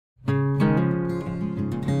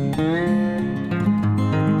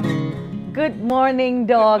Good morning,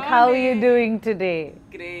 Doc. How are you doing today?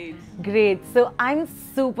 Great. Great. So I'm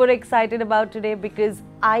super excited about today because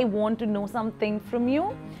I want to know something from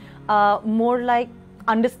you, more like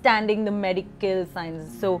understanding the medical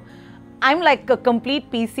sciences. So I'm like a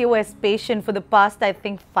complete PCOS patient for the past, I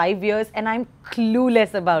think, 5 years, and I'm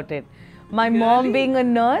clueless about it. My mom, being a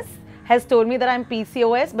nurse, has told me that I'm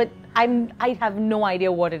PCOS, but I have no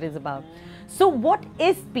idea what it is about. So what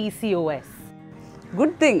is PCOS?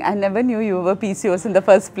 Good thing I never knew you were PCOS in the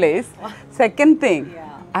first place. Second thing,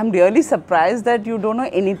 I'm really surprised that you don't know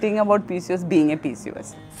anything about PCOS being a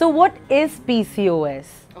PCOS. So what is PCOS?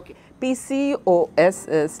 Okay. PCOS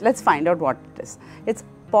is, let's find out what it is. It's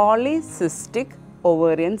polycystic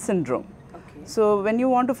ovarian syndrome. Okay. So when you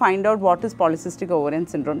want to find out what is polycystic ovarian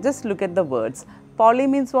syndrome, just look at the words. Poly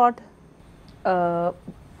means what?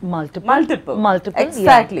 Multiple. Multiple. Multiple.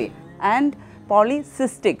 Exactly. Yeah. And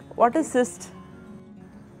polycystic. What is cyst?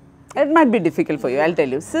 It might be difficult for you, I'll tell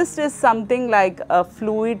you. Cyst is something like a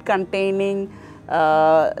fluid containing,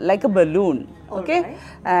 like a balloon, okay? Right.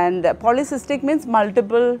 And polycystic means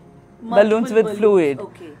multiple balloons with fluid.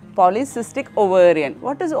 Okay. Polycystic ovarian.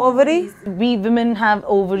 What is ovary? We women have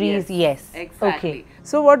ovaries, yes. Exactly. Okay.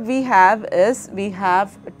 So what we have is, we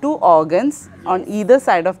have two organs on either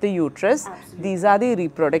side of the uterus. Absolutely. These are the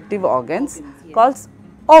reproductive organs called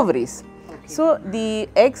ovaries. So the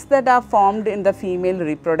eggs that are formed in the female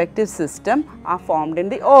reproductive system are formed in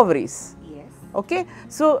the ovaries. Yes. Okay.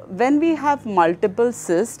 So when we have multiple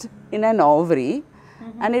cysts in an ovary,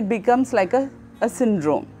 and it becomes like a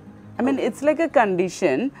syndrome. I mean, it's like a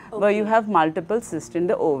condition where you have multiple cysts in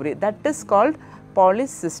the ovary. That is called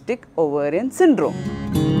polycystic ovarian syndrome.